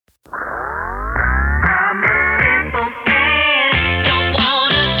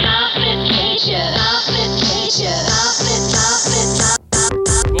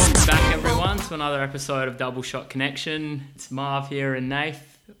another episode of Double Shot Connection. It's Marv here and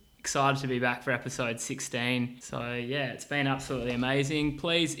Nath. Excited to be back for episode 16. So yeah, it's been absolutely amazing.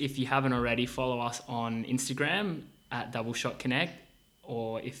 Please, if you haven't already, follow us on Instagram at Double Shot Connect.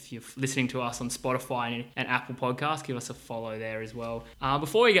 Or if you're listening to us on Spotify and Apple Podcasts, give us a follow there as well.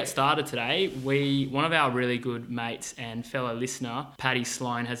 Before we get started today, one of our really good mates and fellow listener, Paddy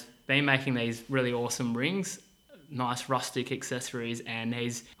Sloan, has been making these really awesome rings, nice rustic accessories, and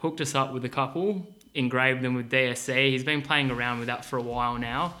he's hooked us up with a couple, engraved them with DSC. He's been playing around with that for a while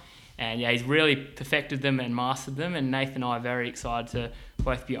now, and yeah, he's really perfected them and mastered them, and Nathan and I are very excited to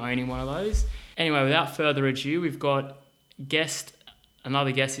both be owning one of those. Anyway, without further ado, we've got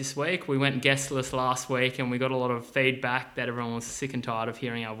another guest this week. We went guestless last week and we got a lot of feedback that everyone was sick and tired of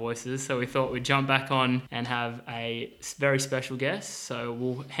hearing our voices, so we thought we'd jump back on and have a very special guest. So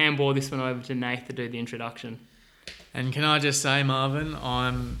we'll handball this one over to Nath to do the introduction. And can I just say, Marvin,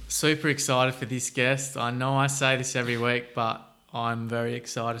 I'm super excited for this guest. I know I say this every week, but I'm very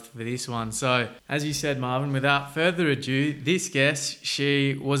excited for this one. So, as you said, Marvin, without further ado, this guest,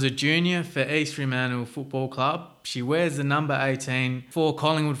 she was a junior for East Fremantle Football Club. She wears the number 18 for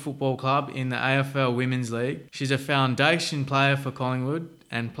Collingwood Football Club in the AFL Women's League. She's a foundation player for Collingwood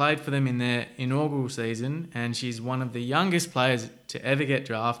and played for them in their inaugural season, and she's one of the youngest players to ever get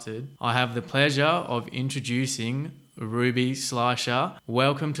drafted. I have the pleasure of introducing Ruby Slisher.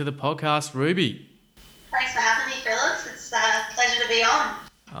 Welcome to the podcast, Ruby. Thanks for having me, Phillips. It's a pleasure to be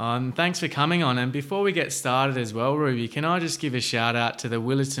on. Thanks for coming on. And before we get started as well, Ruby, can I just give a shout out to the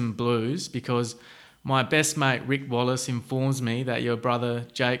Willetton Blues, because my best mate Rick Wallace informs me that your brother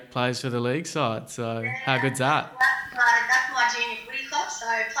Jake plays for the league side. So how good's that? That's my junior footy club. So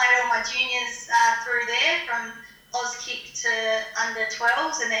I played all my juniors through there, from Auskick to under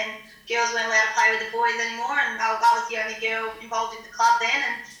 12s, and then girls weren't allowed to play with the boys anymore, and I was the only girl involved in the club then.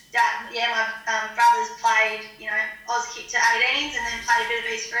 And my brothers played, Auskick to 18s and then played a bit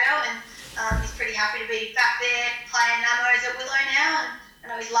of East Freo, and he's pretty happy to be back there playing Amos at Willow now, and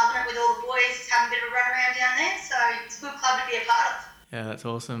I know he's loving it with all the boys, having a bit of a run around down there, so it's a good club to be a part of. Yeah, that's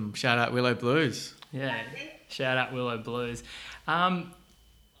awesome. Shout out Willow Blues. Yeah, shout out Willow Blues.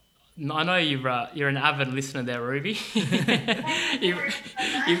 I know you're an avid listener there, Ruby.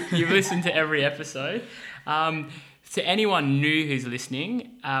 you've listened to every episode. To anyone new who's listening,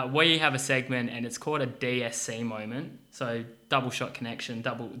 we have a segment and it's called a DSC moment. So double shot connection,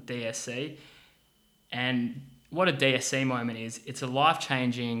 double DSC. And what a DSC moment is, it's a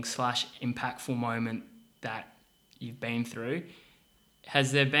life-changing / impactful moment that you've been through.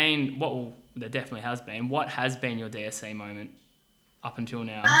 Has there been, there definitely has been, what has been your DSC moment up until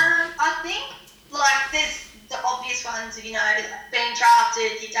now? I think, there's the obvious ones of, being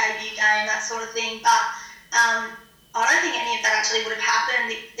drafted, your debut game, that sort of thing, but I don't think any of that actually would have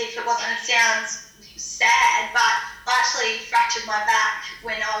happened if it wasn't. It sounds sad, but I actually fractured my back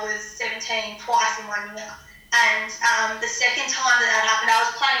when I was 17 twice in 1 year. And the second time that happened, I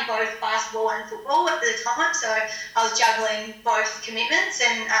was playing both basketball and football at the time, so I was juggling both commitments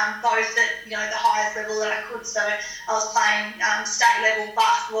and both at the highest level that I could. So I was playing state level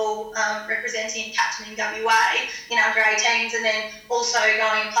basketball, representing captaining WA in under 18s, and then also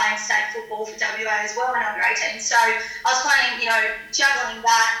going and playing state football for WA as well in under 18s. So I was playing, juggling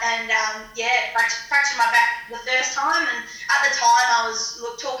that, and fractured my back the first time. And at the time, I was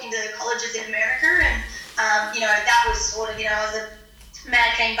talking to colleges in America, and that was sort of, I was a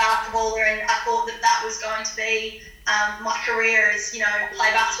mad keen basketballer, and I thought that was going to be my career as, play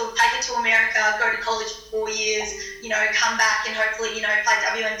basketball, take it to America, go to college for 4 years, come back and hopefully, play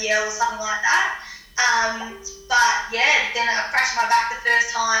WNBL or something like that. Then I fractured my back the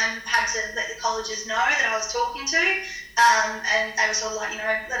first time, had to let the colleges know that I was talking to, and they were sort of like,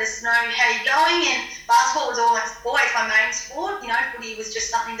 let us know how you're going. And basketball was always my main sport. Footy was just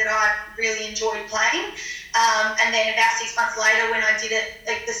something that I really enjoyed playing. And then about 6 months later, when I did it,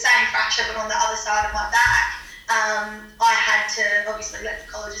 the same fracture but on the other side of my back, I had to obviously let the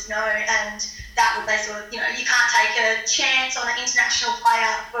colleges know, and they sort of, you can't take a chance on an international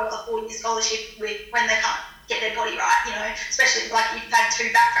player for a 4-year scholarship when they can't get their body right, especially if you've had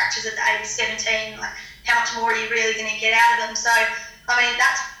 2 back fractures at the age of 17, how much more are you really going to get out of them? So,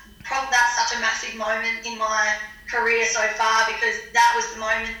 that's such a massive moment in my career so far, because that was the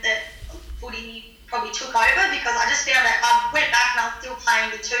moment that footy probably took over, because I just found that I went back and I was still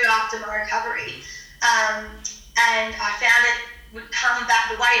playing the 2 after my recovery, and I found it would come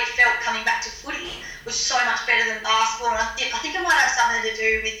back, the way it felt coming back to footy was so much better than basketball. And I think it might have something to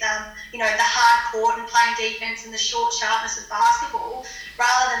do with, the hard court and playing defence and the short sharpness of basketball,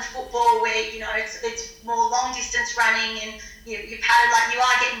 rather than football where, it's more long distance running and you're padded, like you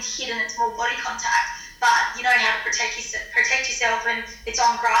are getting hit and it's more body contact, but you know how to protect yourself, and it's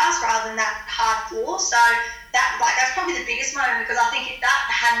on grass rather than that hard floor. So that's probably the biggest moment, because I think if that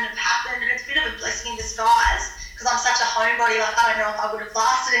hadn't have happened, and it's a bit of a blessing in disguise, because I'm such a homebody, like I don't know if I would have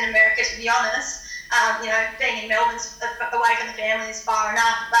lasted in America, to be honest. Being in Melbourne away from the family is far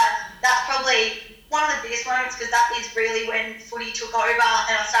enough, but that's probably one of the biggest moments, because that is really when footy took over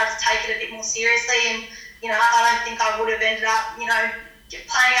and I started to take it a bit more seriously. And I don't think I would have ended up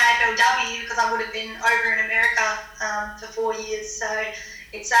playing AFLW, because I would have been over in America for 4 years. So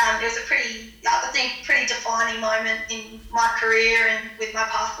it was a pretty defining moment in my career and with my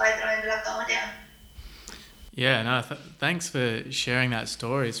pathway that I ended up going down. Yeah, no, thanks for sharing that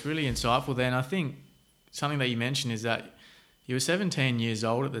story. It's really insightful there. And I think something that you mentioned is that you were 17 years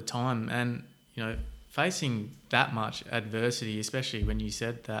old at the time, and facing that much adversity, especially when you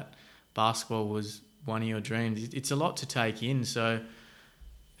said that basketball was one of your dreams, it's a lot to take in. So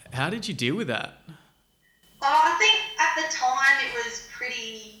how did you deal with that? Well, I think at the time it was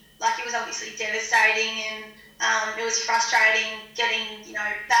it was obviously devastating, and it was frustrating getting,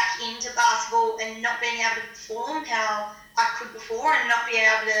 back into basketball and not being able to perform how I could before, and not being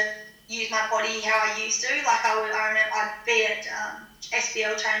able to use my body how I used to. Like I remember I'd be at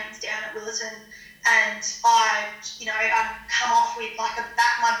SBL trainings down at Willetton, and I'd come off with my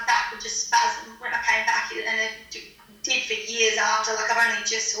back would just spasm when I came back, and it did for years after. Like I've only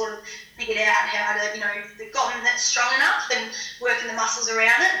just sort of figured out how to, gotten that strong enough and working the muscles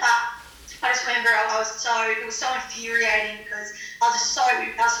around it. But I just remember it was so infuriating, because I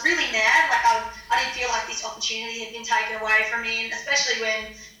was really mad. Like I didn't feel like this opportunity had been taken away from me, and especially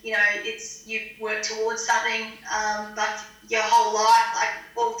when you work towards something like your whole life, like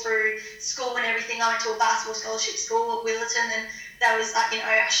all through school and everything. I went to a basketball scholarship school at Willetton, and that was I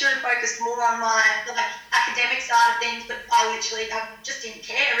should have focused more on my academic side of things, but I just didn't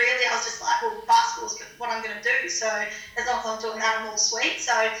care really. I was just like, well, basketball's what I'm going to do, so as long as I'm doing that, I'm all sweet.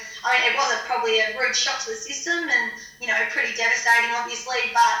 So it was probably a rude shock to the system, and pretty devastating,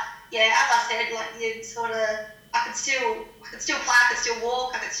 obviously. But yeah, as I said, I could still play, I could still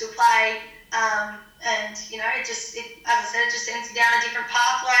walk, I could still play, and as I said, it just sends you down a different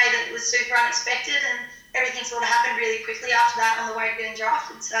pathway that was super unexpected, and everything sort of happened really quickly after that on the way to getting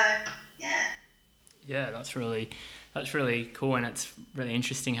drafted. So yeah, that's really cool, and it's really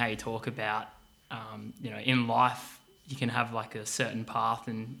interesting how you talk about in life you can have like a certain path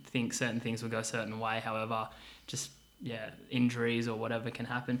and think certain things will go a certain way, however injuries or whatever can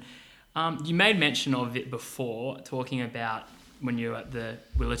happen. You made mention of it before, talking about when you were at the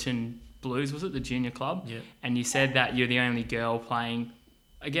Willetton Blues, was it the junior club? Yeah. And you said that you're the only girl playing.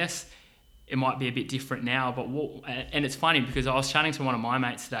 I guess it might be a bit different now, but and it's funny because I was chatting to one of my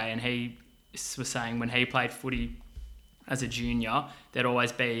mates today, and he was saying when he played footy as a junior, there'd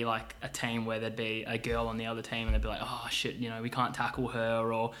always be like a team where there'd be a girl on the other team, and they'd be like, oh shit, we can't tackle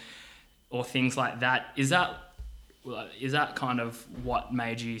her, or things like that. Is that kind of what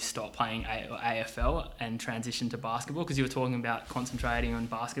made you stop playing AFL and transition to basketball? Because you were talking about concentrating on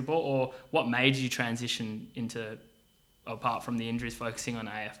basketball, or what made you transition into, apart from the injuries, focusing on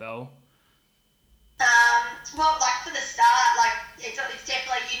AFL? Well, for the start, it's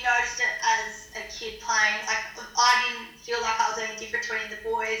definitely, you noticed it as a kid playing. I didn't feel like I was any different to any of the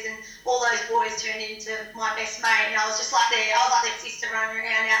boys, and all those boys turned into my best mate, and I was just like their sister running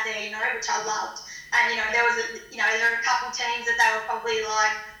around out there, which I loved. And there were a couple of teams that they were probably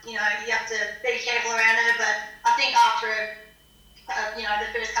you have to be careful around her. But I think after the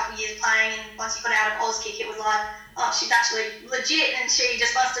first couple of years playing, and once you got out of Auskick, it was like, oh, she's actually legit, and she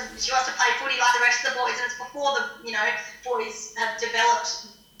wants to play footy like the rest of the boys. And it's before the boys have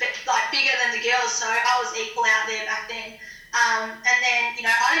developed bigger than the girls, so I was equal out there back then. And then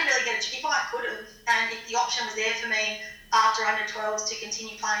I didn't really get if I could have, and if the option was there for me after under 12s to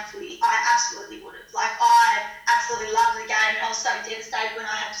continue playing footy, I absolutely would have. I absolutely loved the game, and I was so devastated when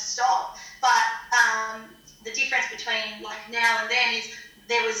I had to stop. But the difference between now and then is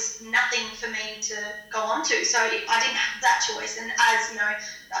there was nothing for me to go on to, so I didn't have that choice. And as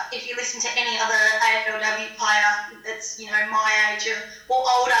if you listen to any other AFLW player that's my age or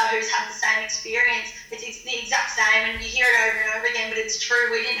older who's had the same experience, it's the exact same, and you hear it over and over again, but it's true.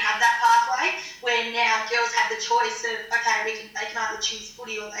 We didn't have that pathway, where now girls have the choice of, okay, they can either choose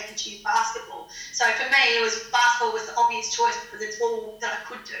footy or they can choose basketball. So for me, basketball was the obvious choice, because it's all that I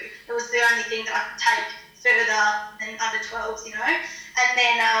could do. It was the only thing that I could take further than under 12s, And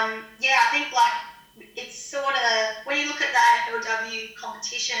then, I think it's sort of, when you look at the AFLW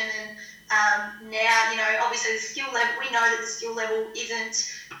competition, and now, obviously the skill level, we know that the skill level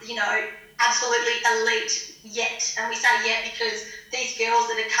isn't, absolutely elite yet. And we say yet because these girls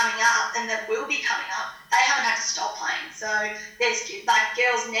that are coming up and that will be coming up, they haven't had to stop playing. So there's like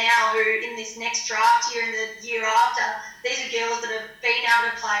girls now who in this next draft year and the year after, these are girls that have been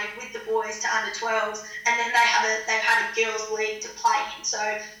able to play with the boys to under 12s, and then they've had a girls league to play in. So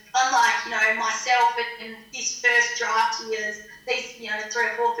unlike, myself in this first draft years, these, 3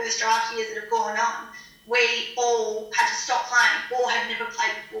 or 4 first draft years that have gone on, we all had to stop playing or had never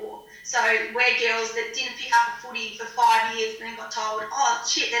played before. So we're girls that didn't pick up a footy for 5 years and then got told, oh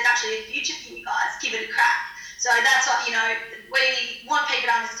shit, there's actually a future for you guys, give it a crack. So that's what, we want people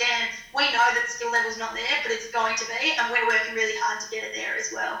to understand. We know that the skill level's not there, but it's going to be, and we're working really hard to get it there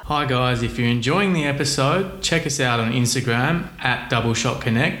as well. Hi guys, if you're enjoying the episode, check us out on Instagram at Double Shot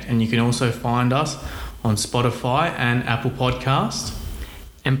Connect, and you can also find us on Spotify and Apple Podcast.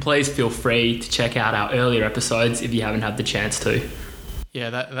 And please feel free to check out our earlier episodes if you haven't had the chance to. Yeah,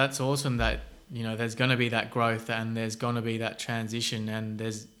 that's awesome that, there's going to be that growth and there's going to be that transition, and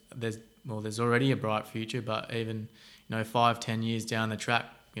there's already a bright future, but even, 5-10 years down the track,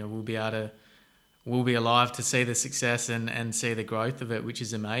 we'll be alive to see the success and see the growth of it, which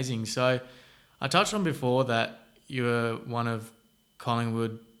is amazing. So I touched on before that you were one of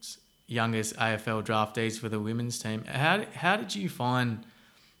Collingwood's youngest AFL draftees for the women's team. How did you find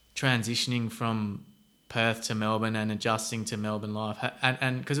transitioning from Perth to Melbourne and adjusting to Melbourne life?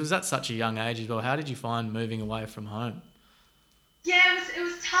 And because it was at such a young age as well, how did you find moving away from home? Yeah, it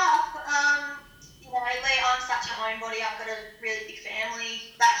was tough. Lee, I'm such a homebody. I've got a really big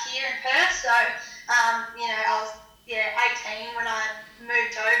family back here in Perth. So, I was 18 when I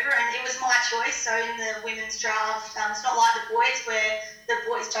moved over, and it was my choice. So in the women's draft, it's not like the boys where the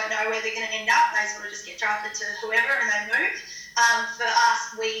boys don't know where they're going to end up. They sort of just get drafted to whoever and they move. For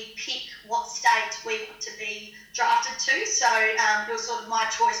us, we pick what state we want to be drafted to. So it was sort of my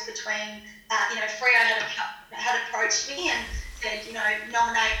choice between, Freo had approached me and said,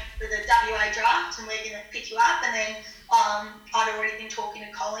 nominate for the WA draft and we're going to pick you up. And then I'd already been talking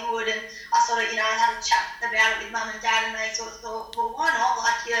to Collingwood, and I sort of, I had a chat about it with mum and dad, and they sort of thought, well, why not?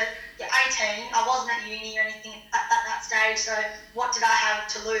 Like, you're 18. I wasn't at uni or anything at that stage, so what did I have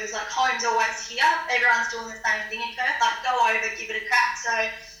to lose? Like, home's always here. Everyone's doing the same thing in Perth. Like, go over, give it a crack. So,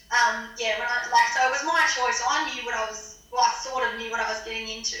 so it was my choice. So I knew I sort of knew what I was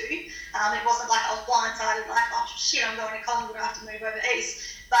getting into. It wasn't like I was blindsided, like, oh shit, I'm going to Collingwood, I have to move over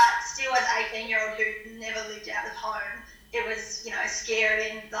east. But still, as an 18-year-old who never lived out of home, it was, scary.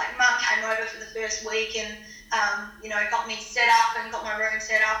 And like, mum came over for the first week and, got me set up and got my room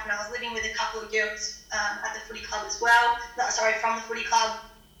set up. And I was living with a couple of girls at the footy club as well. From the footy club.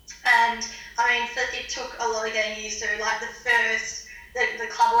 And it took a lot of getting used to. Like the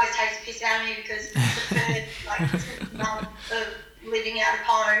club always takes a piss out of me because the first month of living out of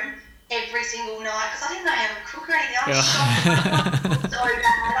home every single night, because I didn't know how to cook or anything. I'm shocked. So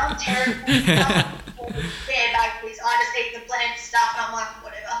bad. I'm terrible. Basically, I just eat the bland stuff and I'm like,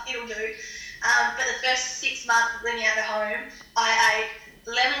 whatever, it'll do. But the first 6 months of living out of home, I ate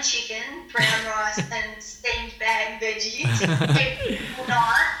lemon chicken, brown rice and steamed bag veggies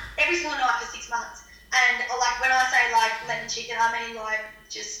every single night for 6 months. And like, when I say like lemon chicken, I mean like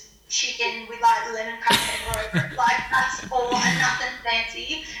just chicken with like lemon cracked pepper over it. Like, that's all and nothing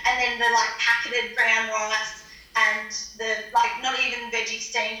fancy. And then the like packeted brown rice and the like not even veggie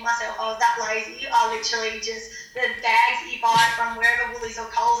steamed myself. I was that lazy. I literally just, the bags that you buy from wherever, Woolies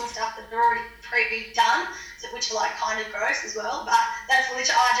or Coles and stuff, that they're already pre-done, so, which are like kind of gross as well. But that's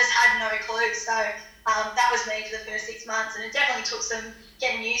literally, I just had no clue. So that was me for the first 6 months, and it definitely took some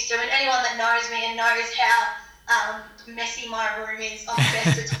getting used to. And anyone that knows me and knows how messy my room is on the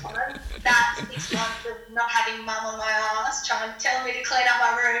best of time, that 6 months of not having mum on my ass telling me to clean up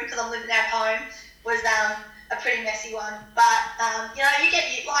my room because I'm living at home was a pretty messy one. But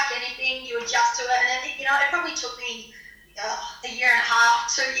like anything, you adjust to it, and then it probably took me a year and a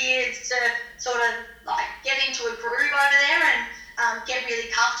half, 2 years to sort of like get into a groove over there and get really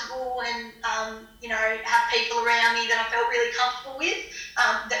comfortable and have people around me that I felt really comfortable with,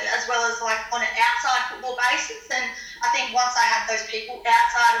 as well as like on an outside football basis. And I think once I had those people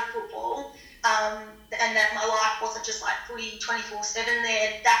outside of football, and that my life wasn't just like footy 24/7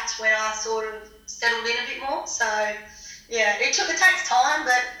 there, that's when I sort of settled in a bit more. So yeah, it takes time,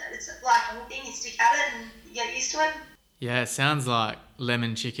 but it's like anything, you stick at it and you get used to it. Yeah, it sounds like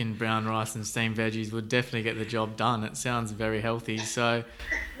lemon chicken, brown rice and steamed veggies would definitely get the job done. It sounds very healthy. So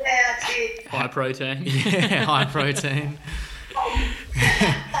yeah, that's it. High protein. Yeah, high protein.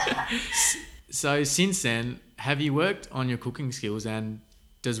 So since then, have you worked on your cooking skills, and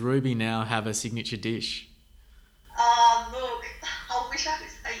does Ruby now have a signature dish? Oh, look, I wish I could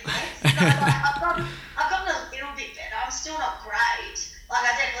say yes. So like, I've gotten a little bit better. I'm still not great. Like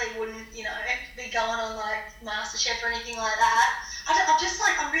I definitely wouldn't, you know, be going on like MasterChef or anything like that. I'm just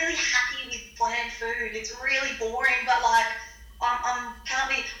like, I'm really happy with bland food. It's really boring, but like I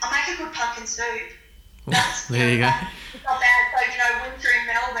make a good pumpkin soup. That's, there you go. It's not bad. So, you know, winter in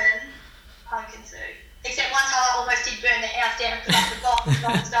Melbourne, pumpkin soup. Except one time I almost did burn the house down because I forgot the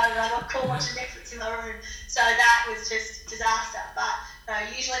stove stove and I got caught watching Netflix in my room. So that was just disaster. But no,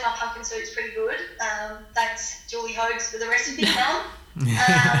 usually my pumpkin soup's pretty good. Thanks Julie Hogues for the recipe, Mel.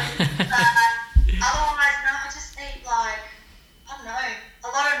 Otherwise, no, I just eat like, I don't know, a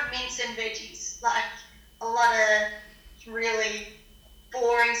lot of mince and veggies. Like a lot of really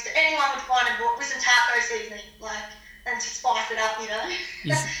boring stuff. Anyone would find it with some taco seasoning, like, and to spice it up, you know,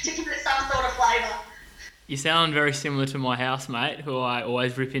 to give it some sort of flavour. You sound very similar to my housemate, who I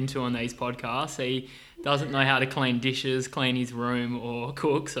always rip into on these podcasts. He doesn't know how to clean dishes, clean his room, or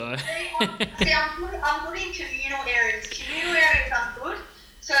cook. So. I'm good in communal areas. Communal areas, I'm good.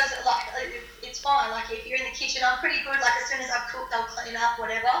 So it's fine. Like if you're in the kitchen, I'm pretty good. Like as soon as I've cooked, I'll clean up,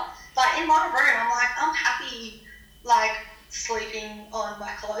 whatever. But in my room, I'm happy, like sleeping on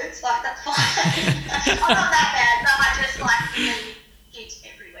my clothes. Like that's fine. I'm not that bad, but I just like really get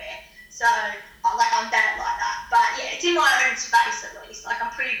everywhere. So. I'm bad like that, but yeah, it's in my own space at least. Like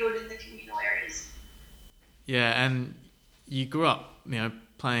I'm pretty good in the communal areas. Yeah, and you grew up, you know,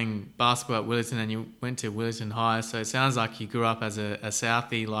 playing basketball at Willetton, and you went to Willetton High. So it sounds like you grew up as a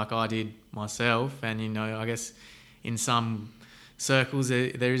Southie, like I did myself. And you know, I guess in some circles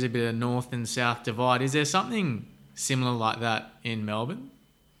there is a bit of north and south divide. Is there something similar like that in Melbourne?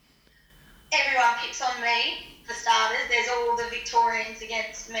 Everyone picks on me. For starters, there's all the Victorians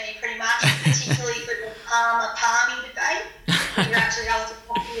against me pretty much, particularly for the Palmy debate. I was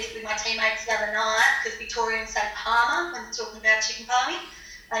talking with my teammates the other night because Victorians say Palmer when they're talking about chicken palmy,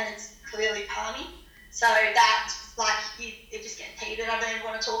 and it's clearly Palmy. So that's like, it just gets heated. I don't even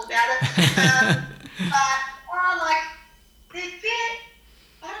want to talk about it. But like, there's a bit,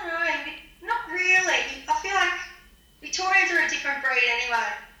 I don't know, not really. I feel like Victorians are a different breed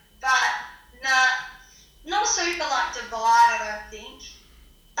anyway, but nah. Not a super like divide, I don't think.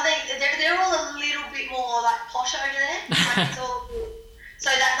 I think they're all a little bit more like posh over there. Like it's all good. So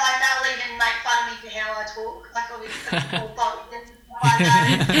that like they'll even make fun of me for how I talk. Like obviously more bold and like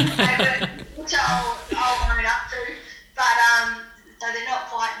that, which I'll own up to. But so they're not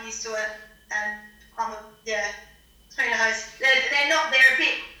quite used to it, and who knows? They're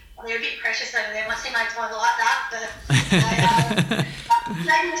a bit precious over there. My teammates won't like that, but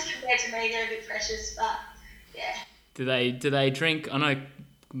maybe just compared to me, they're a bit precious, but. Yeah. Do they drink? I know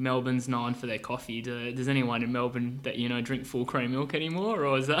Melbourne's known for their coffee. Does anyone in Melbourne that you know drink full cream milk anymore,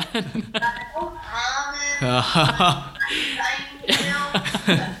 or is that? Almond. I'll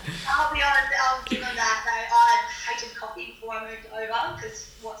be honest. I'll give them that. Though I hated coffee before I moved over because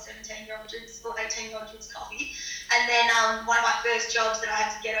 17-year-old drinks or 18-year-old drinks coffee, and then one of my first jobs that I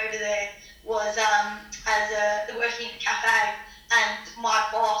had to get over there was as working in a cafe, and my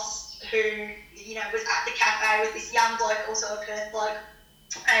boss who. You know, was at the cafe with this young bloke, also a Perth bloke,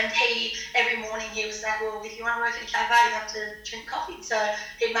 and every morning he was like, well, if you want to work at a cafe, you have to drink coffee. So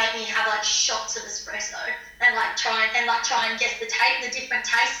he'd make me have like shots of espresso and try and guess the different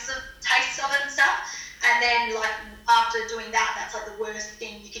tastes of it and stuff. And then like after doing that, that's like the worst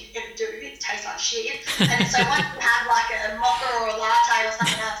thing you could ever do. It tastes like shit. And so once you have like a mocha or a latte or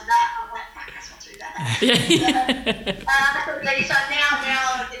something after that, I'm like, fuck, that's not too bad. So now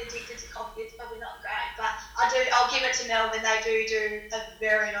I'm a bit addicted to coffee. It's probably not great, but I'll give it to Melbourne. They do a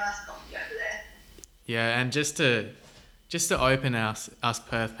very nice coffee over there. Yeah, and just to open us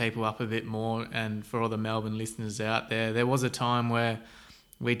Perth people up a bit more, and for all the Melbourne listeners out there was a time where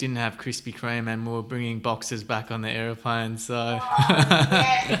we didn't have Krispy Kreme and we were bringing boxes back on the aeroplane. So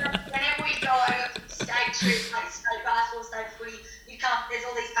whenever we go over state trips, like state basketball, state footy, there's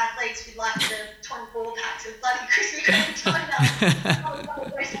all these athletes with like the 24 packs of bloody Krispy Kreme.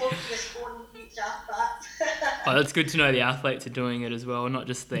 Oh, that's good to know the athletes are doing it as well, not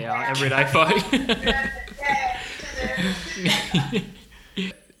just the everyday folk.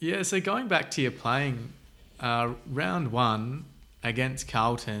 Yeah, so going back to your playing, round one against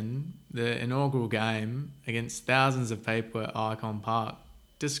Carlton, the inaugural game against thousands of people at Icon Park.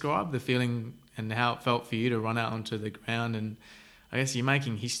 Describe the feeling and how it felt for you to run out onto the ground, and I guess you're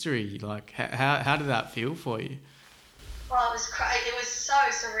making history. Like, how did that feel for you? Oh, it was crazy. It was so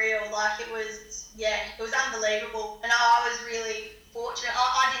surreal. Like, it was unbelievable. And I was really fortunate.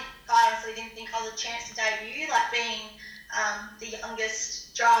 I honestly didn't think I had a chance to debut. Like, being the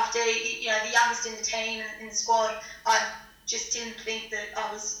youngest draftee, the youngest in the team, in the squad, I just didn't think that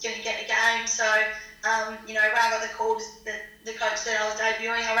I was going to get a game. So, you know, when I got the call that the coach said I was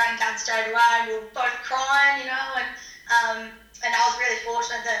debuting, I rang Dad straight away. We were both crying, you know, and I was really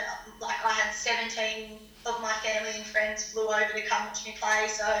fortunate that, like, I had 17 of my family and friends flew over to come watch me play.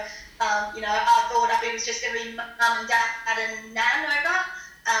 So, you know, I thought it was just going to be Mum and Dad and Nan over.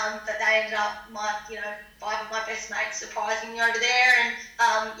 But they ended up, 5 of my best mates surprising me over there,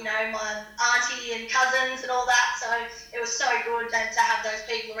 and, you know, my auntie and cousins and all that. So it was so good to have those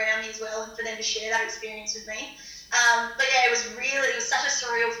people around me as well, and for them to share that experience with me. But yeah, it was such a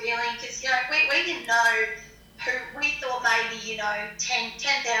surreal feeling, because, you know, we didn't know who, we thought maybe, you know, 10,000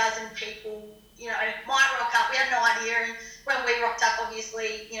 people, you know, might rock up. We had no idea. And when we rocked up,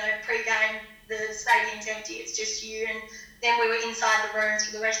 obviously, you know, pre-game, the stadium's empty, it's just you, and then we were inside the rooms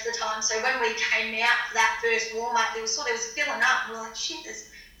for the rest of the time. So when we came out for that first warm-up, it was filling up. We were like, shit, there's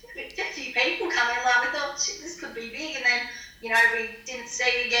a few people coming. Like, we thought, shit, this could be big. And then, you know, we didn't see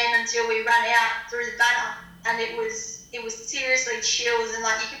it again until we ran out through the banner. And it was seriously chills. And,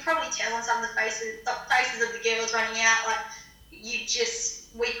 like, you could probably tell on some of the faces of the girls running out, like,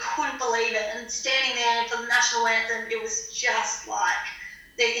 we couldn't believe it. And standing there for the national anthem, it was just like,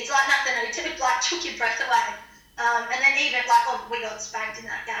 it's like nothing. It took your breath away. And then even, like, we got spanked in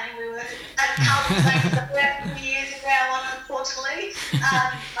that game. We were at Carlton spanked for a few years in round one, unfortunately.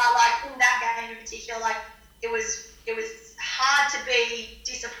 But, like, in that game in particular, like, it was hard to be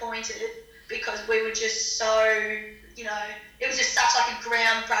disappointed, because we were just so, you know, it was just such, like, a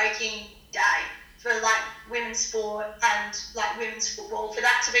groundbreaking day for, like, women's sport and, like, women's football. For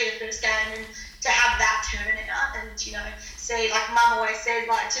that to be the first game and to have that turnout, and, you know, see, like Mum always says,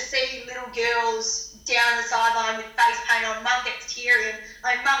 like, to see little girls down the sideline with face paint on, Mum gets teary, and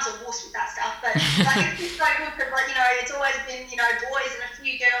I mean, Mum's a wuss with that stuff, but, like, it's just so good, because, like, you know, it's always been, you know, boys and a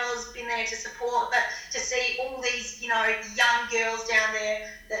few girls been there to support, but to see all these, you know, young girls down there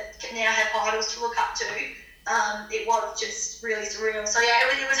that can now have idols to look up to, it was just really surreal. So yeah,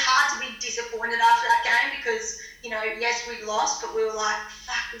 it was hard to be disappointed after that game, because, you know, yes, we lost, but we were like,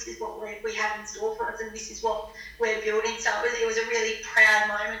 fuck, this is what we have in store for us, and this is what we're building. So it was a really proud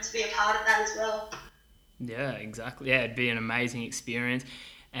moment to be a part of that as well. Yeah, exactly. Yeah, it'd be an amazing experience.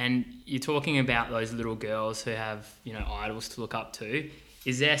 And you're talking about those little girls who have, you know, idols to look up to.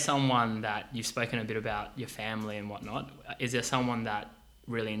 Is there someone that, you've spoken a bit about your family and whatnot, is there someone that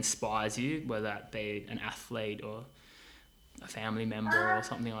really inspires you, whether that be an athlete or a family member or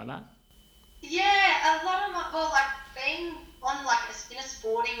something like that? Yeah, a lot of like, being on, like, in a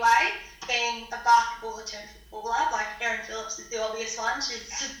sporting way, being a basketballer turned footballer, like Erin Phillips is the obvious one. She's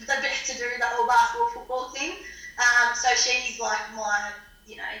the best to do the whole basketball football thing. So she's, like, my,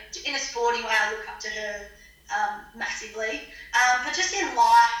 you know, in a sporting way, I look up to her massively. But just in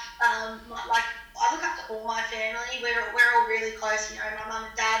life, like, I look up to all my family. We're all really close. You know, my mum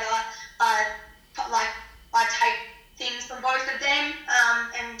and dad. I take things from both of them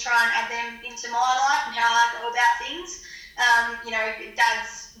and try and add them into my life and how I go about things. You know,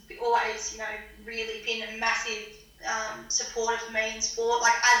 Dad's always, you know, really been a massive supporter for me in sport,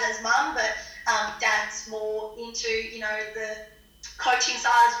 like as Mum, but Dad's more into, you know, the coaching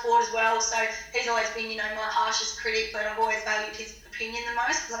side of sport as well. So he's always been, you know, my harshest critic, but I've always valued his opinion the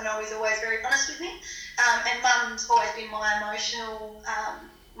most, because I know he's always very honest with me. And Mum's always been my emotional,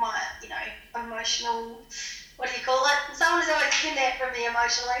 what do you call it? Someone who's always been there for me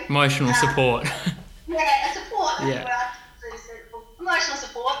emotionally. Emotional support. Yeah, support. Yeah. Emotional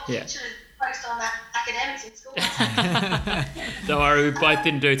support. Yeah. Should have focused on that academics in school. Don't worry, we both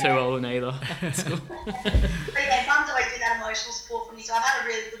didn't do too well in either. But yeah, Mum's always been that emotional support for me, so I've had a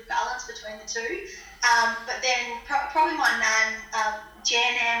really good balance between the two. But then probably my nan,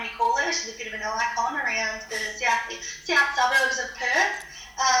 Jan Ann, we call her, she's a bit of an icon around the south suburbs of Perth.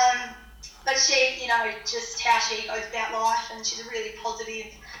 But she, you know, just how she goes about life, and she's a really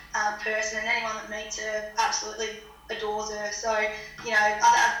positive person, and anyone that meets her absolutely adores her. So, you know,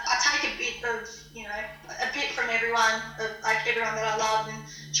 I take a bit from everyone, like everyone that I love, and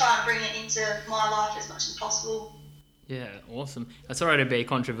try and bring it into my life as much as possible. Yeah, awesome. Sorry to be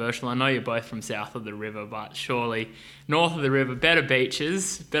controversial. I know you're both from south of the river, but surely north of the river, better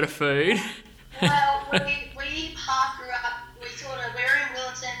beaches, better food. Well, we half grew up, we were in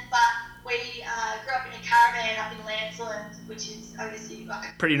Willerton, but we grew up in a caravan up in Lanceland, which is obviously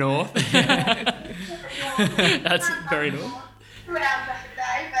like pretty north. That's very north. Around back in the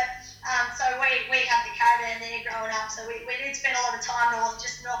day, but so we had the caravan there growing up, so we did spend a lot of time north,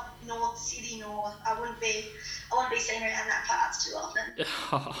 just not north city north. I wouldn't be seen around that parts too often.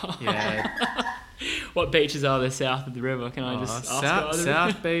 Yeah. What beaches are there south of the river? Can I just ask?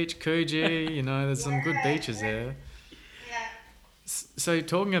 South Beach, Coogee, you know, there's some good beaches there. Yeah, So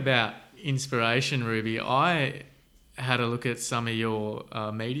talking about inspiration, Ruby, I had a look at some of your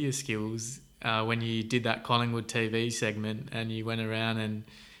media skills when you did that Collingwood TV segment and you went around and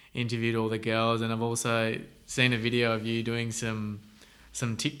interviewed all the girls, and I've also seen a video of you doing some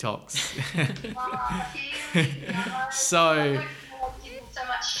TikToks. So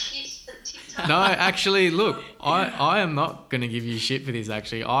much shit for TikTok. no, actually, look, I am not going to give you shit for this,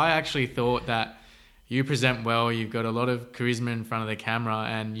 actually. I actually thought that you present well, you've got a lot of charisma in front of the camera,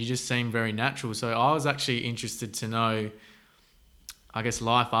 and you just seem very natural. So I was actually interested to know, I guess,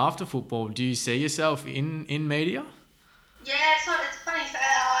 life after football. Do you see yourself in media? Yeah, so it's funny. So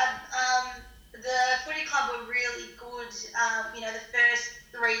the footy club were really good. The first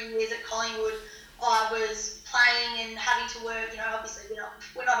 3 years at Collingwood, I was playing and having to work. Obviously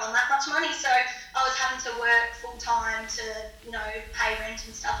we're not on that much money, so I was having to work full time to pay rent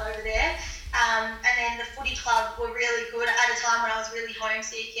and stuff over there. And then the footy club were really good at a time when I was really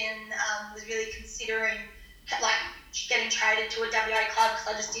homesick and was really considering getting traded to a WA club because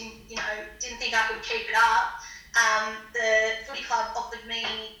I just didn't think I could keep it up. The footy club offered me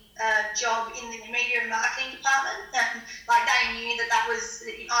a job in the media and marketing department. They knew that was,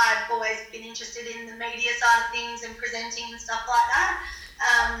 I've always been interested in the media side of things and presenting and stuff like that.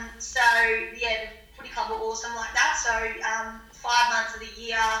 The footy club were awesome like that. So 5 months of the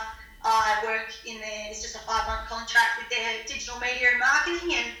year I work in there. It's just a 5-month contract with their digital media and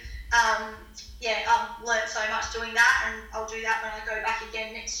marketing, and I've learnt so much doing that, and I'll do that when I go back again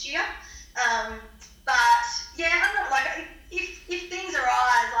next year. I'm not if things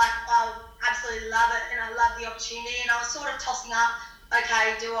arise, I'll absolutely love it, and I love the opportunity. And I was sort of tossing up,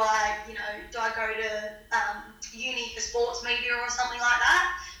 okay, do I go to uni for sports media or something like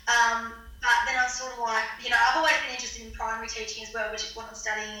that? But then I was sort of I've always been interested in primary teaching as well, which is what I'm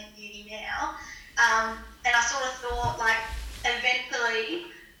studying at uni now. And I sort of thought, eventually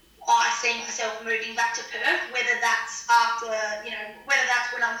I see myself moving back to Perth, whether that's whether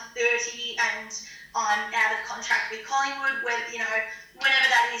that's when I'm 30 and I'm out of contract with Collingwood, whenever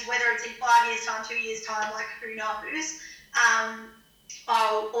that is, whether it's in 5 years' time, 2 years' time, who knows.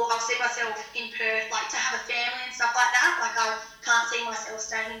 I'll see myself in Perth, to have a family and stuff like that. I can't see myself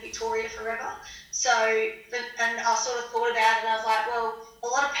staying in Victoria forever. So, and I sort of thought about it, and I was like, well, a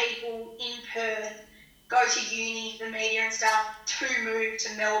lot of people in Perth go to uni for media and stuff to move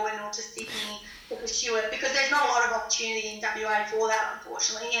to Melbourne or to Sydney to pursue it, because there's not a lot of opportunity in WA for that,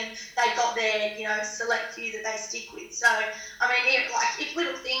 unfortunately, and they've got their, select few that they stick with. So, if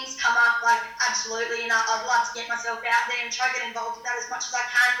little things come up, absolutely, and I'd love to get myself out there and try to get involved with that as much as I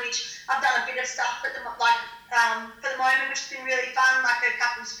can, which I've done a bit of stuff at for the moment, which has been really fun, a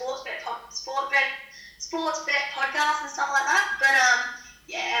couple of sports bet podcasts and stuff like that. But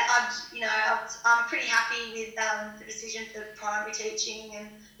I'm pretty happy with the decision for primary teaching, and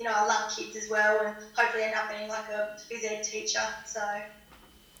I love kids as well, and hopefully end up being a phys ed teacher. So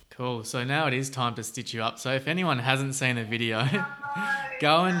cool. So now it is time to stitch you up. So if anyone hasn't seen the video,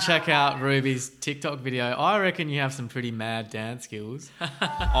 go and check out Ruby's TikTok video. I reckon you have some pretty mad dance skills.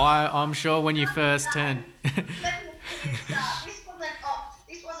 I'm sure when you first turned. This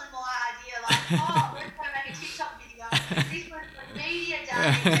wasn't my idea. Let's go make a TikTok video. This was the media day.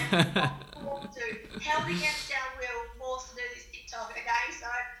 Held against our will, forced to do this TikTok. Okay, so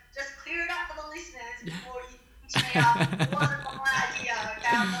just clear it up for the listeners before you finish me up. It wasn't my idea.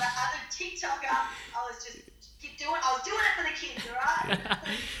 Okay, I'm not a TikToker. I was doing it for the kids, alright?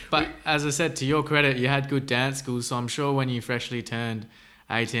 But as I said, to your credit, you had good dance skills. So I'm sure when you freshly turned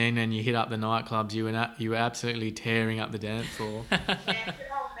 18 and you hit up the nightclubs, you were absolutely tearing up the dance floor. Yeah,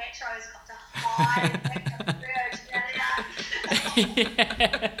 good old Metro's got to hide and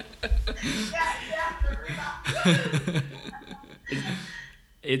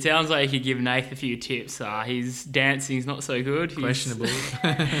It sounds like you give Nath a few tips. His dancing's not so good. Questionable.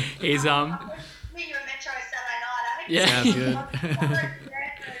 He's Me and Metro Saturday night, eh? Yeah. Sounds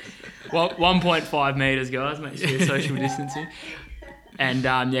good. 1.5 meters, guys. Make sure you're social distancing.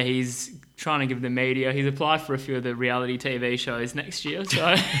 And he's trying to give the media. He's applied for a few of the reality TV shows next year.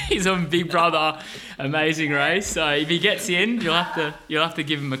 So he's on Big Brother, Amazing Race. So if he gets in, you'll have to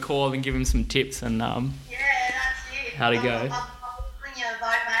give him a call and give him some tips and that's it. how to go. I'll bring you a vote,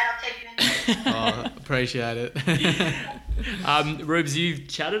 mate. I'll keep you in there. Appreciate it. Rubes, you've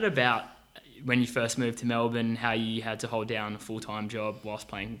chatted about when you first moved to Melbourne, how you had to hold down a full-time job whilst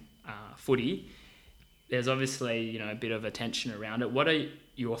playing footy. There's obviously, a bit of a tension around it. What are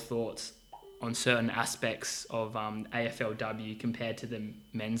your thoughts on certain aspects of AFLW compared to the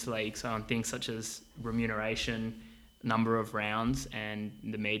men's league? So on things such as remuneration, number of rounds, and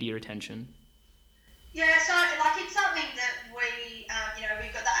the media attention. Yeah, so it's something that we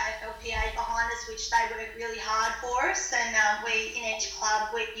which they work really hard for us. And we, in each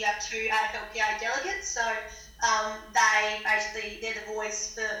club, you have 2 AFLPA delegates. So they're the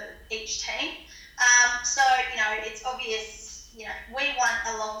voice for each team. So, it's obvious, we want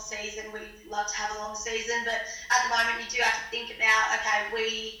a long season. We love to have a long season, but at the moment you do have to think about, okay,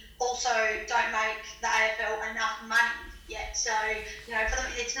 we also don't make the AFL enough money yet. So, for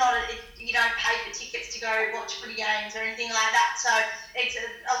them, it's not, you don't pay for tickets to go watch footy games or anything like that. So it's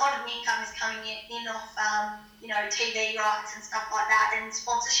a lot of the income is coming in off, TV rights and stuff like that, and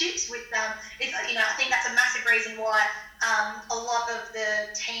sponsorships with, I think that's a massive reason why a lot of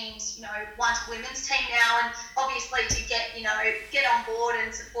the teams, want a women's team now, and obviously to get on board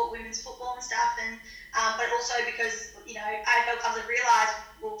and support women's football and stuff, and but also because AFL clubs have realised,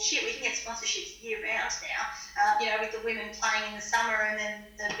 well, shit, we can get sponsorships year round now. With the women playing in the summer and then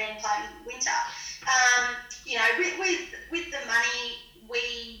the men playing in the winter. With the money,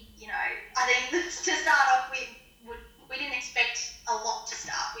 I think to start off with, we didn't expect a lot to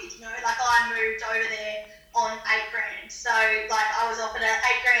start with. I moved over there on $8,000. So I was offered an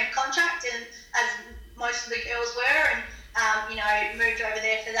 $8,000 contract, and as most of the girls were, and moved over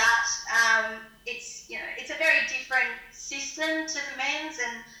there for that. It's a very different system to the men's,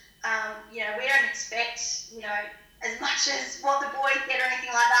 and we don't expect as much as what the boys get or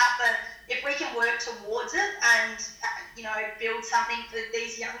anything like that. But if we can work towards it and build something for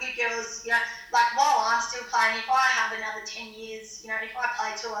these younger girls, while I'm still playing, if I have another 10 years, if I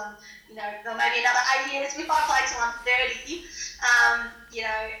play till I'm, or maybe another 8 years, if I play till I'm 30,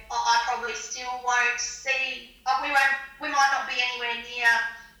 I probably still won't see. We might not be anywhere near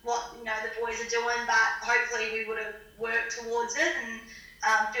what the boys are doing, but hopefully we would have worked towards it and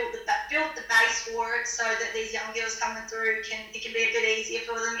built the base for it, so that these young girls coming through it can be a bit easier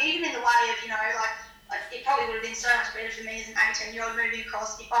for them, even in the way of it probably would have been so much better for me as an 18-year-old moving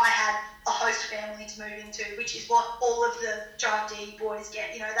across if I had a host family to move into, which is what all of the Drive D boys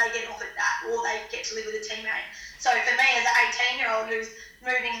get. They get offered that, or they get to live with a teammate. So for me as an 18-year-old who's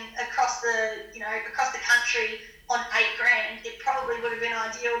moving across the country on $8,000, it probably would have been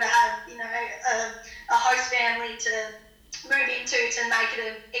ideal to have a host family to move into to make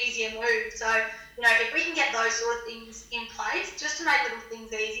it an easier move. So if we can get those sort of things in place, just to make little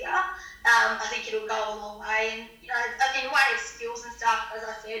things easier, I think it'll go a long way. And in the way of skills and stuff, as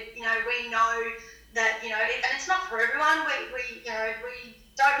I said, we know that and it's not for everyone. We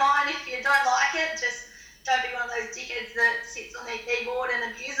don't mind if you don't like it. Just don't be one of those dickheads that sits on their keyboard and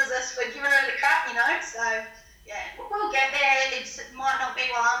abuses us for giving it a crap. So yeah, we'll get there. It might not be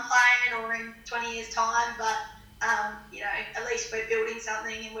while I'm playing or in 20 years' time, but at least we're building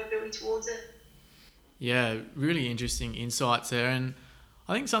something and we're building towards it. Yeah, really interesting insights there. And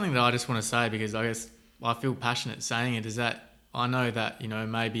I think something that I just want to say, because I guess I feel passionate saying it, is that I know that,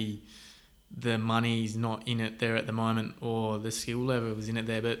 maybe the money's not in it there at the moment, or the skill level is in it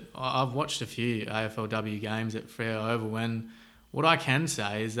there, but I've watched a few AFLW games at Freo Oval, and what I can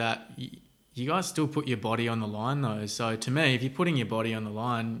say is that you guys still put your body on the line though. So to me, if you're putting your body on the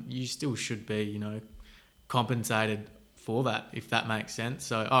line, you still should be, compensated for that, if that makes sense.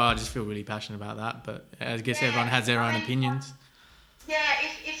 So I just feel really passionate about that, but I guess everyone has their own opinions. Yeah,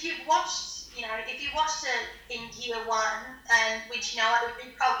 if you've watched, it in year one, and which it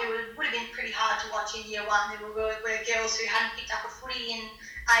would have been pretty hard to watch in year one. There were girls who hadn't picked up a footy in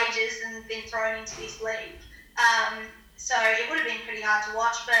ages and been thrown into this league. So it would have been pretty hard to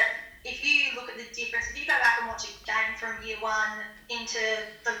watch. But if you look at the difference, if you go back and watch a game from year one into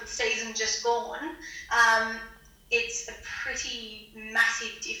the season just gone, it's a pretty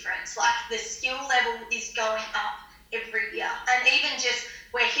massive difference. The skill level is going up every year. And even just,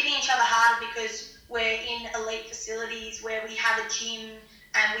 we're hitting each other harder because we're in elite facilities where we have a gym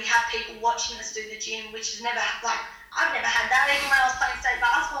and we have people watching us do the gym, which has never, I've never had that. Even when I was playing state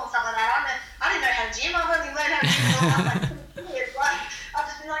basketball and stuff like that, I didn't know how to gym. I've only learned how to gym in the last I've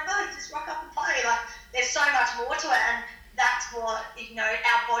just been you just rock up and play. There's so much more to it, and that's what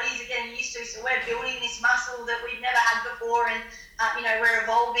our bodies are getting used to. So we're building this muscle that we've never had before, and we're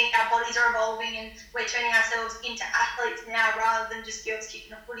evolving. Our bodies are evolving, and we're turning ourselves into athletes now rather than just girls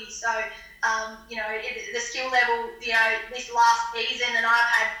kicking a footy. So the skill level, this last season, and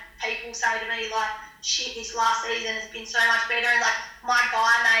I've had people say to me shit, this last season has been so much better. And my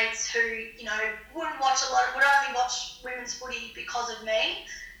guy mates who would only watch women's footy because of me,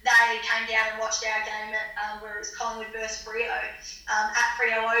 they came down and watched our game at where it was Collingwood versus Freo at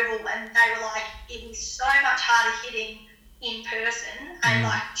Freo Oval, and they were it was so much harder hitting in person, and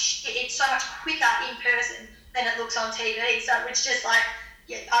it's so much quicker in person than it looks on TV. So it's just I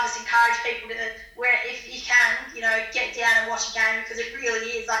just encourage people to, where if you can, get down and watch a game, because it really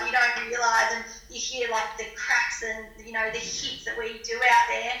is you don't realise, and you hear like the cracks and, you know, the hits that we do out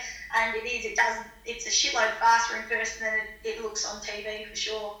there, and it's a shitload faster in person than it looks on TV for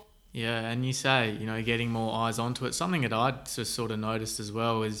sure. Yeah, and you say, you know, getting more eyes onto it. Something that I just sort of noticed as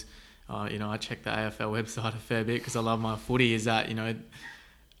well is, you know, I check the AFL website a fair bit because I love my footy, is that, you know,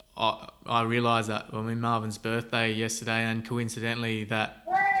 I realised that Marvin's birthday yesterday, and coincidentally that...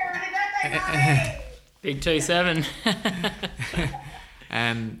 Happy birthday, Marvin! Big 2-7.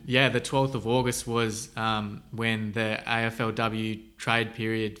 And yeah, the 12th of August was when the AFLW trade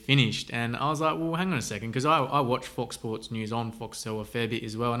period finished. And I was like, well, hang on a second, because I watch Fox Sports News on Foxtel a fair bit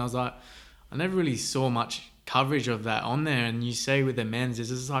as well. And I was like, I never really saw much coverage of that on there. And you see with the men's, there's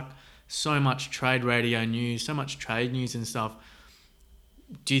just like so much trade radio news, so much trade news and stuff.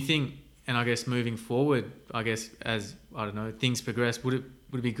 Do you think, and I guess moving forward, I guess as, I don't know, things progress, would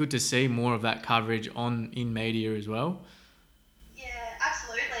it be good to see more of that coverage in media as well?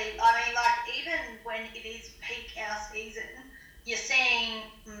 Absolutely. I mean, like, even when it is peak our season, you're seeing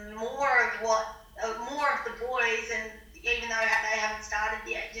more of the boys, and even though they haven't started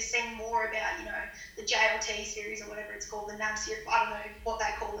yet, you're seeing more about, you know, the JLT series or whatever it's called, the NAB series. I don't know what they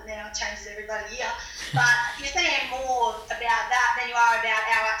call it now. It changes every bloody year. But you're seeing more about that than you are about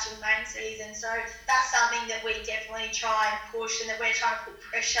our actual main season. So that's something that we definitely try and push, and that we're trying to put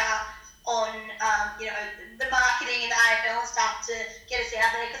pressure on, you know, the marketing and the AFL and stuff to get us out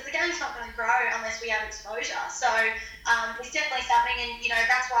there, because the game's not going to grow unless we have exposure. So it's definitely something, and, you know,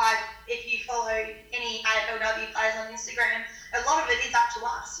 that's why if you follow any AFLW players on Instagram, a lot of it is up to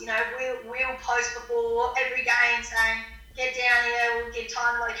us. You know, we'll post before every game saying, get down here, we'll give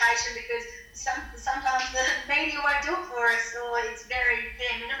time and location, because sometimes the media won't do it for us, or it's very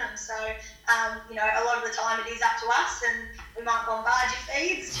bare minimum. So, you know, a lot of the time it is up to us, and we might bombard your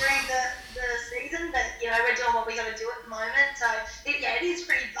feeds during the season, but, you know, we're doing what we got to do at the moment. So, it is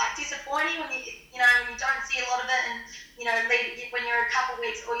pretty, like, disappointing when you don't see a lot of it, and, you know, when you're a couple of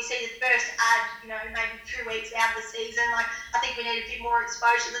weeks, or you see the first ad, you know, maybe 2 weeks out of the season. Like, I think we need a bit more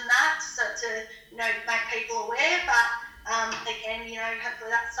exposure than that, so to, you know, make people aware. But again, you know,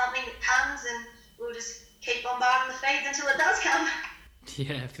 hopefully that's something that comes, and we'll just keep bombarding the feeds until it does come.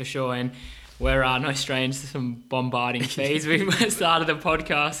 Yeah, for sure. And we're no strangers to some bombarding feeds. We started the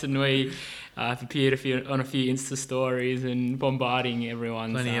podcast, and we appeared on a few Insta stories and bombarding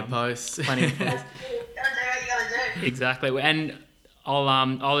everyone's... Plenty of posts. Gotta do what you gotta do. Exactly. And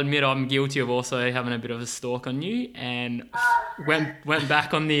I'll admit I'm guilty of also having a bit of a stalk on you, and went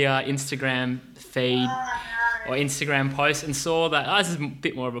back on the Instagram feed or Instagram post and saw that, this is a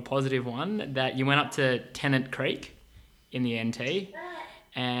bit more of a positive one, that you went up to Tennant Creek in the NT.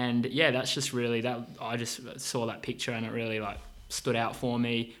 And yeah, that's just really, that I just saw that picture and it really like stood out for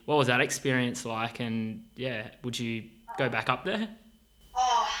me. What was that experience like? And yeah, would you go back up there?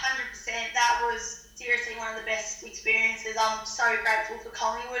 Oh, 100%. That was seriously one of the best experiences. I'm so grateful for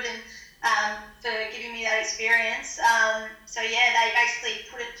Collingwood and for giving me that experience. So yeah, they basically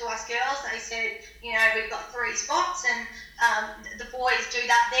put it to us girls. They said, you know, we've got 3 spots, and the boys do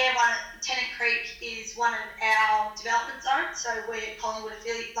that there. Tennant Creek is one of our development zones, so we're Collingwood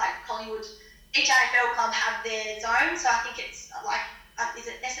affiliate, like Collingwood, each AFL club have their zone. So I think it's like, is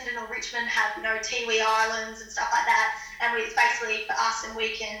it Essendon or Richmond have, you know, Tiwi Islands and stuff like that, and it's basically for us, and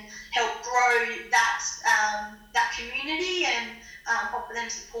we can help grow that that community and offer them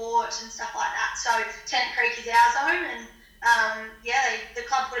support and stuff like that. So Tennant Creek is our zone, and the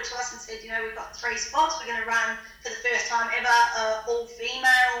club put it to us and said, you know, we've got 3 spots. We're going to run for the first time ever a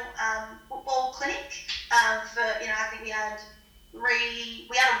all-female football clinic. For, you know, I think we had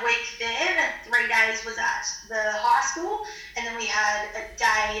a week there, and 3 days was at the high school, and then we had a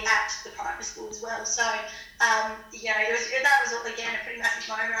day at the primary school as well. So, you know, that was again a pretty massive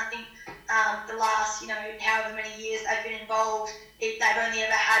moment. I think the last, you know, however many years they've been involved, they've only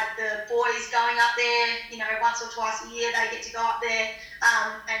ever had the boys going up there, you know, once or twice a year they get to go up there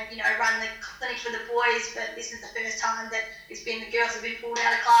and, you know, run the clinic for the boys, but this is the first time that it's been the girls have been pulled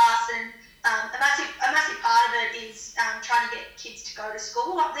out of class, and a massive part of it is trying to get kids to go to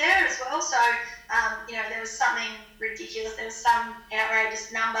school up there as well. So, you know, there was something ridiculous. There was some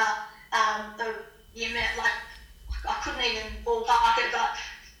outrageous number. The amount, like, I couldn't even ballpark it, but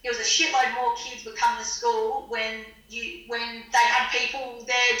it was a shitload more kids would come to school when they had people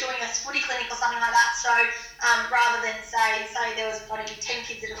there doing a footy clinic or something like that. So rather than say there was probably 10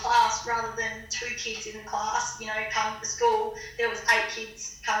 kids in a class, rather than 2 kids in the class, you know, come to school, there was 8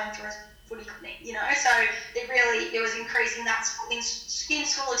 kids coming for a footy clinic, you know. So it was increasing that in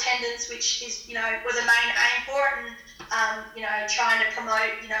school attendance, which is, you know, was a main aim for it, and you know, trying to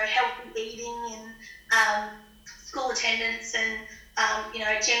promote, you know, healthy eating and school attendance, and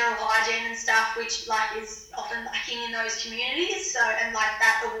general hygiene and stuff, which like is often lacking in those communities. So, and like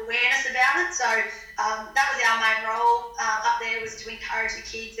that awareness about it. So that was our main role up there, was to encourage the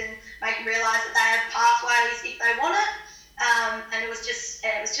kids and make them realise that they have pathways if they want it. And it was just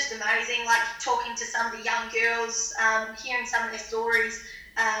amazing, like talking to some of the young girls, hearing some of their stories,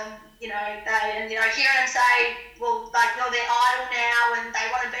 hearing them say, well, like you're their idol now and they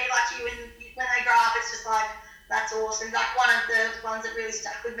want to be like you when they grow up. It's just like, that's awesome. Like one of the ones that really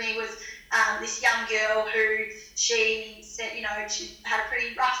stuck with me was this young girl who she said, she had a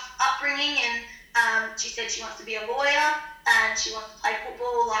pretty rough upbringing, and she said she wants to be a lawyer and she wants to play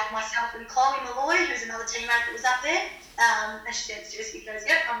football like myself and Chloe Malloy, who's another teammate that was up there. And she said, she goes,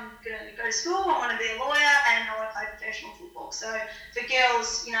 yep, I'm going to go to school, I want to be a lawyer and I want to play professional football. So for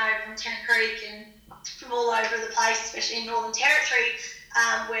girls, from Tennant Creek and from all over the place, especially in Northern Territory,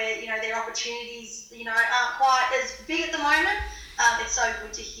 where their opportunities aren't quite as big at the moment. It's so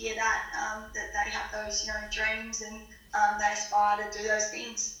good to hear that they have those dreams and they aspire to do those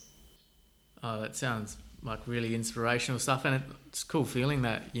things. Oh, that sounds like really inspirational stuff, and it's a cool feeling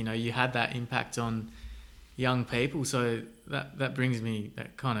that you had that impact on young people. So that brings me,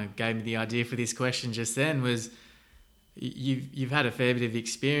 that kind of gave me the idea for this question just then, was you've had a fair bit of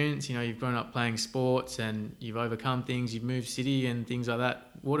experience, you've grown up playing sports and you've overcome things, you've moved city and things like that.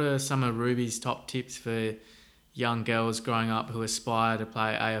 What are some of Ruby's top tips for young girls growing up who aspire to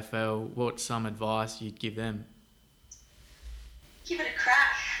play AFL? What's some advice you'd give them? Give it a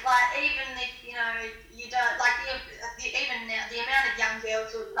crack. Like, even if you don't, like, even now, the amount of young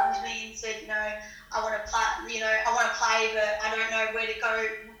girls who have come to me and said, I want to play, but I don't know where to go,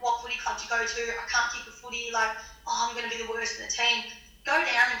 what footy club to go to, I can't kick a footy, like, I'm going to be the worst in the team. Go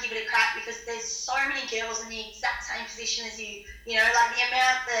down and give it a crack, because there's so many girls in the exact same position as you. Like the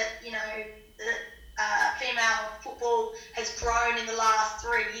amount that, female football has grown in the last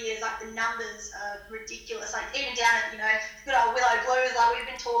 3 years, like the numbers are ridiculous. Like even down at, good old Willow Blues, like we've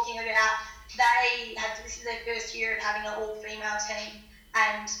been talking about, this is their first year of having an all-female team,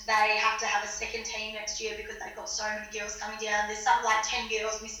 and they have to have a second team next year because they've got so many girls coming down. There's something like 10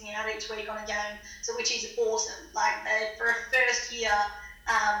 girls missing out each week on a game, so which is awesome. Like for a first year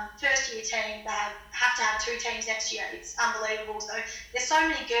team, they have to have 2 teams next year. It's unbelievable. So there's so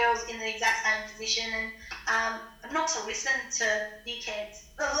many girls in the exact same position, and not to listen to dickheads.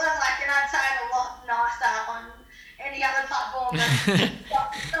 Like, I'd say it a lot nicer on any other platform, but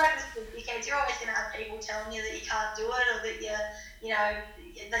don't listen to dickheads. You're always going to have people telling you that you can't do it, or that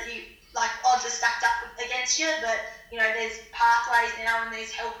that you like odds are stacked up against you. But there's pathways now, and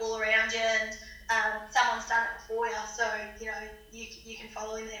there's help all around you, and someone's done it before you, so you can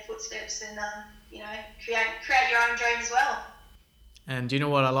follow in their footsteps and create your own dream as well. And do you know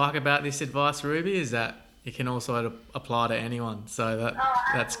what I like about this advice, Ruby, is that it can also apply to anyone. So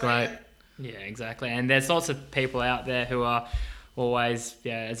that's great. Yeah, exactly. And there's lots of people out there who are always,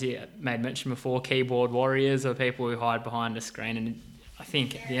 as you made mention before, keyboard warriors, or people who hide behind a screen. And I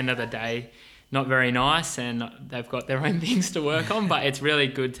think at the end of the day, not very nice, and they've got their own things to work on. But it's really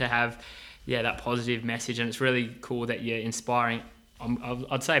good to have that positive message, and it's really cool that you're inspiring,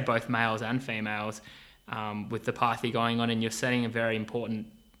 I'd say both males and females, with the path you're going on, and you're setting a very important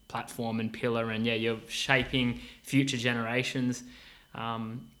platform and pillar, and you're shaping future generations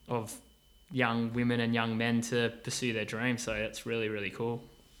of young women and young men to pursue their dreams. So that's really, really cool.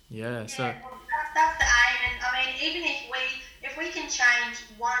 Yeah, so well, that's the aim. And I mean, even if we can change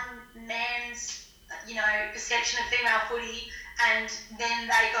one man's perception of female footy, and then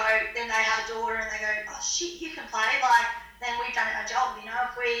they have a daughter and they go, oh shit, you can play, like, then we've done our job.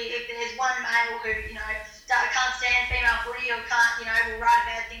 If there's one male who can't stand female footy, or can't will write a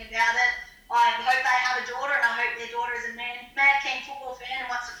bad thing about it, I hope they have a daughter, and I hope their daughter is a mad keen football fan and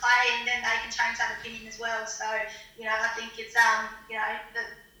wants to play, and then they can change that opinion as well. So I think it's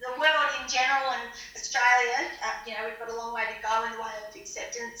the world in general, and Australia, we've got a long way to go in the way of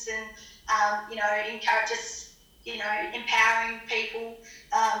acceptance and encourages empowering people,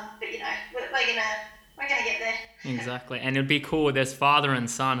 but we're gonna get there. Exactly, and it'd be cool. There's father and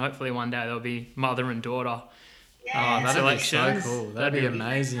son. Hopefully one day there'll be mother and daughter. Yeah. Oh, that'd be so cool. That'd be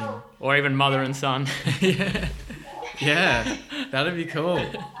amazing. Or even mother and son. Yeah, that'd be cool.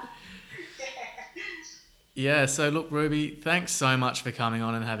 Yeah, so look, Ruby, thanks so much for coming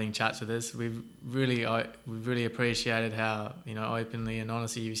on and having chats with us. We've really appreciated how openly and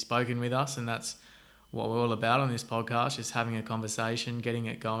honestly you've spoken with us, and that's what we're all about on this podcast, just having a conversation, getting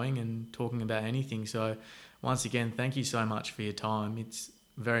it going and talking about anything. So once again, thank you so much for your time. It's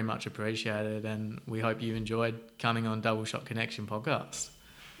very much appreciated, and we hope you enjoyed coming on Double Shot Connection podcast.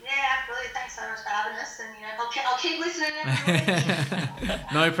 Yeah, absolutely. Thanks thanks so much for having us, and I'll keep listening every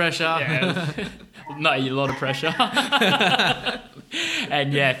week. No pressure. Yeah. No, a lot of pressure.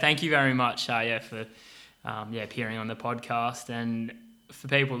 And yeah, thank you very much, for appearing on the podcast. And for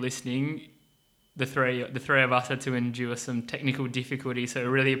people listening, the three of us had to endure some technical difficulties, so I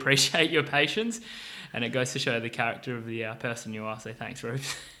really appreciate your patience. And it goes to show the character of the person you are. So thanks,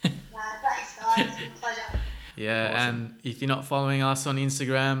 Ruth. Thanks, guys. It's been a pleasure. Yeah, Awesome. And if you're not following us on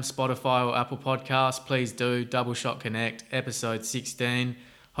Instagram, Spotify or Apple Podcasts, please do. Double Shot Connect, episode 16.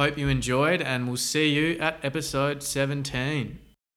 Hope you enjoyed, and we'll see you at episode 17.